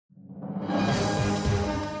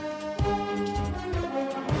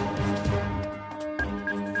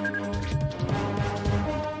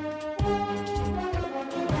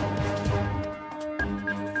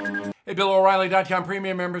Hey, BillO'Reilly.com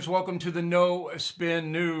premium members, welcome to the No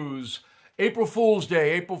Spin News. April Fool's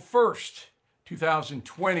Day, April 1st,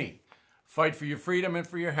 2020. Fight for your freedom and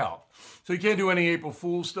for your health. So you can't do any April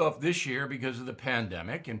Fool's stuff this year because of the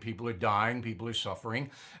pandemic, and people are dying, people are suffering.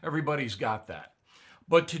 Everybody's got that.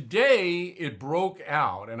 But today it broke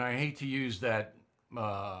out, and I hate to use that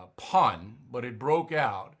pun, but it broke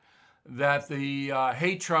out that the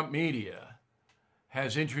hate Trump media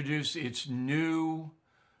has introduced its new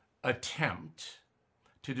attempt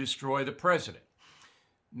to destroy the president.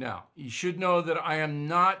 Now, you should know that I am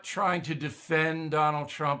not trying to defend Donald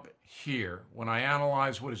Trump here when I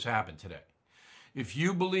analyze what has happened today. If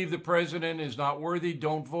you believe the president is not worthy,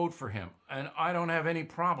 don't vote for him. And I don't have any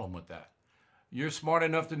problem with that. You're smart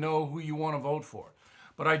enough to know who you want to vote for.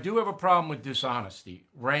 But I do have a problem with dishonesty,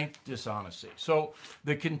 rank dishonesty. So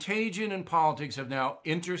the contagion and politics have now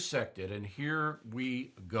intersected, and here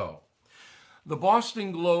we go. The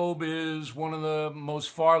Boston Globe is one of the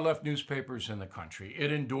most far-left newspapers in the country.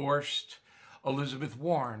 It endorsed Elizabeth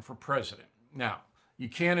Warren for president. Now, you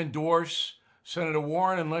can't endorse Senator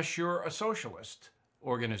Warren unless you're a socialist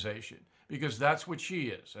organization, because that's what she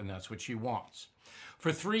is, and that's what she wants.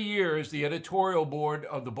 For 3 years, the editorial board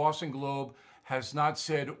of the Boston Globe has not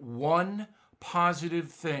said one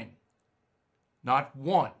positive thing, not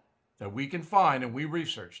one, that we can find, and we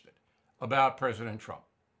researched it, about President Trump.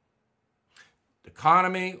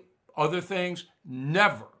 Economy, other things,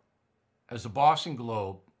 never has the Boston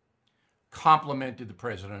Globe complimented the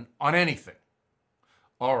president on anything.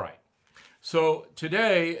 All right. So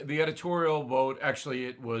today, the editorial vote, actually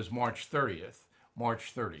it was March 30th.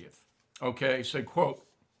 Okay, said, quote,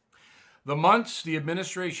 "The months the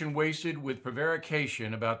administration wasted with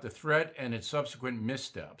prevarication about the threat and its subsequent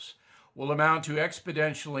missteps will amount to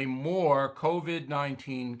exponentially more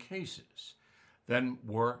COVID-19 cases than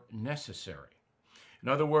were necessary. In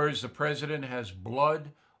other words, the president has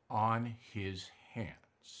blood on his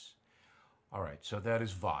hands." All right, so that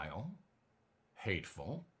is vile,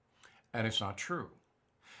 hateful, and it's not true.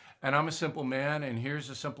 And I'm a simple man, and here's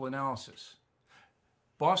a simple analysis.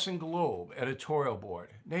 Boston Globe editorial board,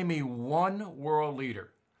 name me one world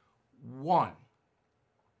leader, one,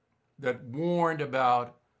 that warned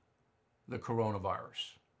about the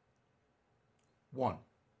coronavirus. One.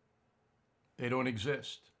 They don't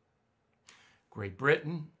exist. Great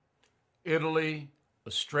Britain, Italy,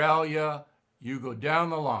 Australia, you go down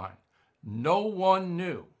the line. No one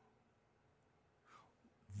knew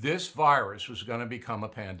this virus was going to become a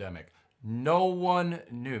pandemic. No one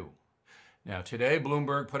knew. Now, today,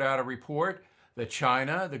 Bloomberg put out a report that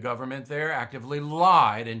China, the government there, actively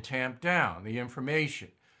lied and tamped down the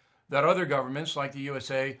information that other governments like the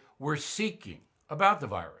USA were seeking about the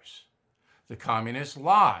virus. The communists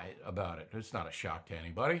lied about it. It's not a shock to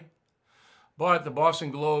anybody. But the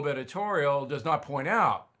Boston Globe editorial does not point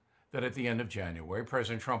out that at the end of January,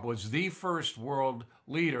 President Trump was the first world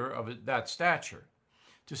leader of that stature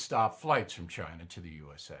to stop flights from China to the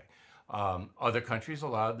USA. Other countries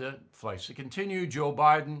allowed the flights to continue. Joe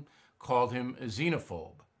Biden called him a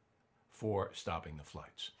xenophobe for stopping the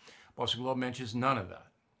flights. Boston Globe mentions none of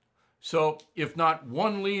that. So if not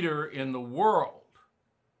one leader in the world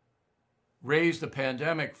raised the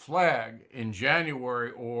pandemic flag in January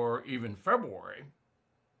or even February,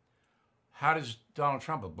 how does Donald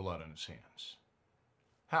Trump have blood on his hands?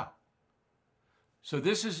 How? So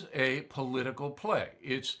this is a political play.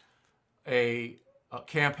 It's a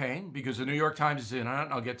campaign, because the New York Times is in on it,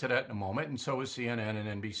 and I'll get to that in a moment, and so is CNN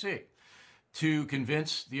and NBC, to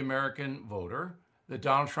convince the American voter that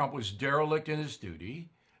Donald Trump was derelict in his duty,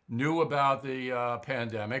 knew about the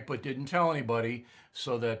pandemic, but didn't tell anybody,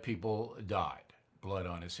 so that people died, blood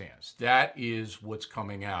on his hands. That is what's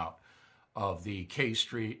coming out of the K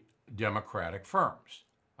Street Democratic firms.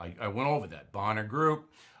 I went over that. Bonner Group,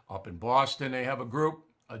 up in Boston, they have a group,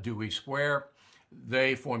 Dewey Square.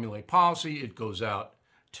 They formulate policy. It goes out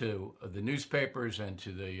to the newspapers and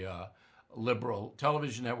to the liberal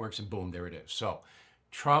television networks, and boom, there it is. So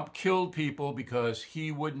Trump killed people because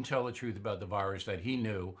he wouldn't tell the truth about the virus that he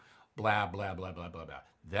knew, blah, blah, blah, blah, blah, blah.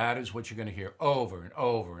 That is what you're going to hear over and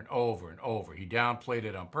over and over and over. He downplayed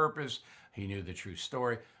it on purpose. He knew the true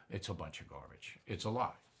story. It's a bunch of garbage. It's a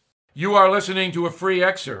lie. You are listening to a free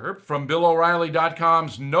excerpt from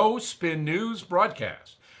BillO'Reilly.com's No Spin News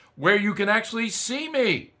broadcast, where you can actually see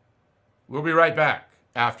me. We'll be right back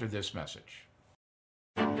after this message.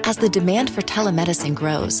 As the demand for telemedicine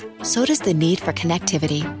grows, so does the need for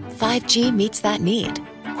connectivity. 5G meets that need.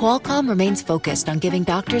 Qualcomm remains focused on giving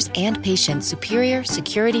doctors and patients superior,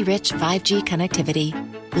 security-rich 5G connectivity.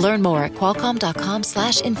 Learn more at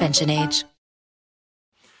qualcomm.com/InventionAge.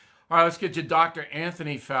 All right, let's get to Dr.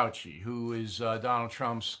 Anthony Fauci, who is Donald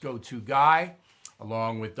Trump's go-to guy,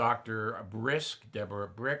 along with Dr. Deborah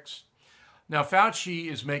Birx. Now, Fauci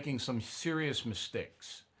is making some serious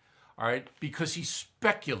mistakes, all right, because he's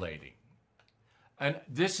speculating. And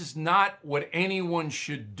this is not what anyone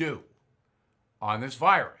should do on this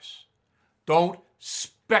virus. Don't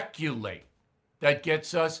speculate. That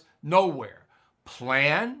gets us nowhere.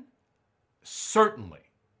 Plan, certainly.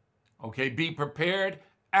 Okay, be prepared,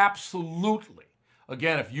 absolutely.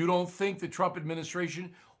 Again, if you don't think the Trump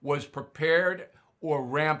administration was prepared or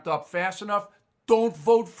ramped up fast enough, don't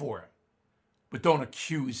vote for him. But don't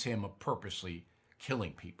accuse him of purposely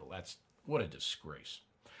killing people. That's what a disgrace.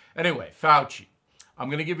 Anyway, Fauci. I'm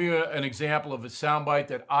going to give you an example of a soundbite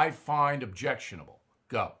that I find objectionable.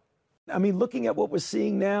 Go. I mean, looking at what we're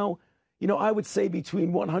seeing now, you know, I would say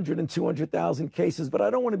between 100 and 200,000 cases, but I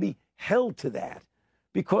don't want to be held to that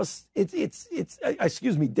because it's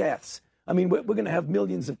deaths. I mean, we're going to have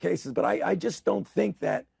millions of cases, but I just don't think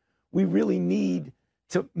that we really need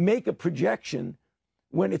to make a projection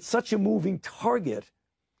when it's such a moving target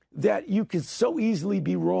that you could so easily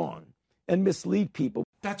be wrong and mislead people.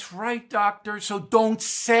 That's right, doctor. So don't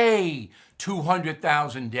say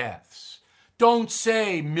 200,000 deaths. Don't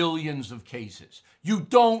say millions of cases. You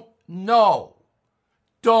don't know.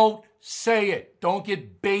 Don't say it. Don't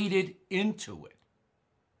get baited into it.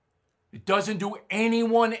 It doesn't do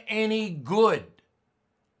anyone any good.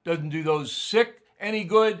 Doesn't do those sick any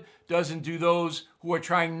good. Doesn't do those who are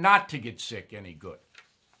trying not to get sick any good.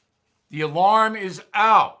 The alarm is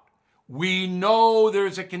out. We know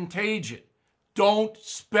there's a contagion. Don't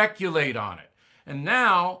speculate on it. And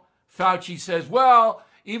now Fauci says, well,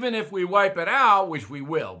 even if we wipe it out, which we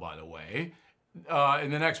will, by the way,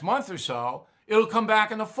 in the next month or so, it'll come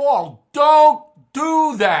back in the fall. Don't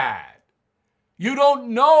do that. You don't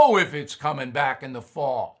know if it's coming back in the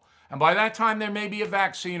fall. And by that time, there may be a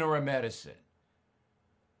vaccine or a medicine.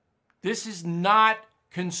 This is not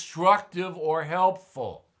constructive or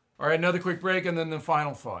helpful. All right, another quick break and then the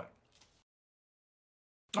final thought.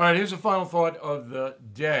 All right, here's the final thought of the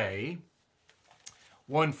day.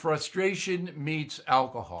 When frustration meets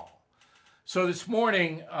alcohol. So this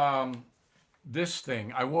morning, I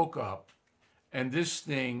woke up, and this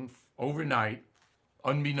thing overnight,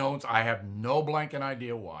 unbeknownst, I have no blanking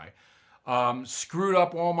idea why, screwed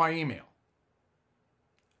up all my email.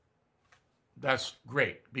 That's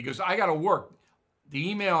great, because I got to work.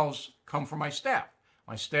 The emails come from my staff.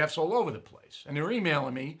 My staff's all over the place, and they're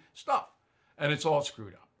emailing me stuff, and it's all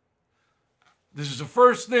screwed up. This is the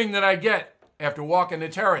first thing that I get after walking the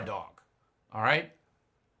terror dog. All right?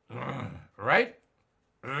 Right?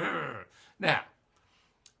 Now,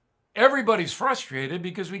 everybody's frustrated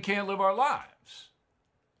because we can't live our lives.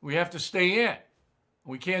 We have to stay in.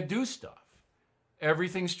 We can't do stuff.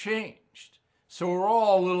 Everything's changed. So we're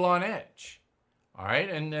all a little on edge. All right?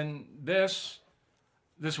 And then this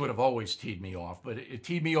would have always teed me off, but it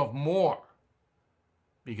teed me off more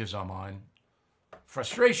because I'm on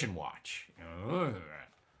frustration watch.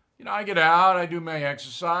 You know, I get out, I do my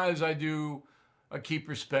exercise, I keep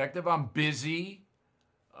perspective, I'm busy,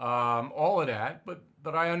 all of that,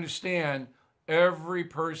 but I understand every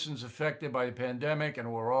person's affected by the pandemic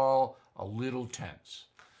and we're all a little tense.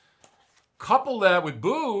 Couple that with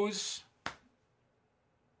booze,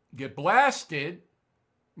 get blasted,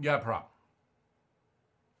 you got a problem.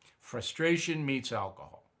 Frustration meets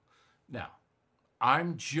alcohol. Now,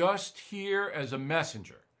 I'm just here as a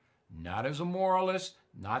messenger, not as a moralist,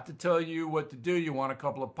 not to tell you what to do. You want a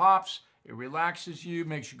couple of pops, it relaxes you,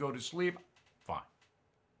 makes you go to sleep. Fine.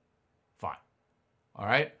 All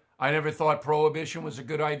right? I never thought prohibition was a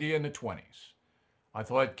good idea in the 20s. I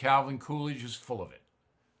thought Calvin Coolidge was full of it.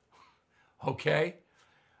 Okay?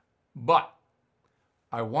 But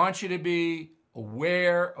I want you to be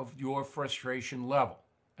aware of your frustration level.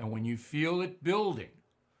 And when you feel it building,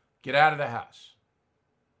 get out of the house.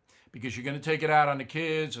 Because you're going to take it out on the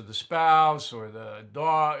kids or the spouse or the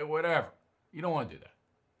dog or whatever. You don't want to do that.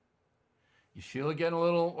 You feel it getting a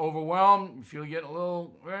little overwhelmed. You feel it getting a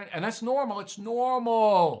little... And that's normal. It's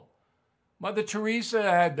normal. Mother Teresa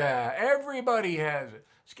had that. Everybody has it.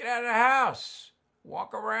 Let's get out of the house.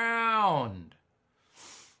 Walk around.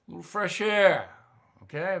 A little fresh air.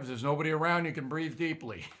 Okay? If there's nobody around, you can breathe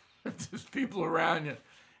deeply. If there's people around you,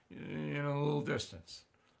 you know, a little distance.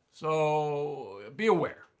 So be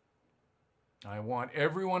aware. I want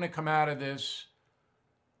everyone to come out of this.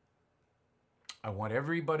 I want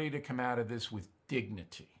everybody to come out of this with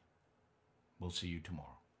dignity. We'll see you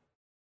tomorrow.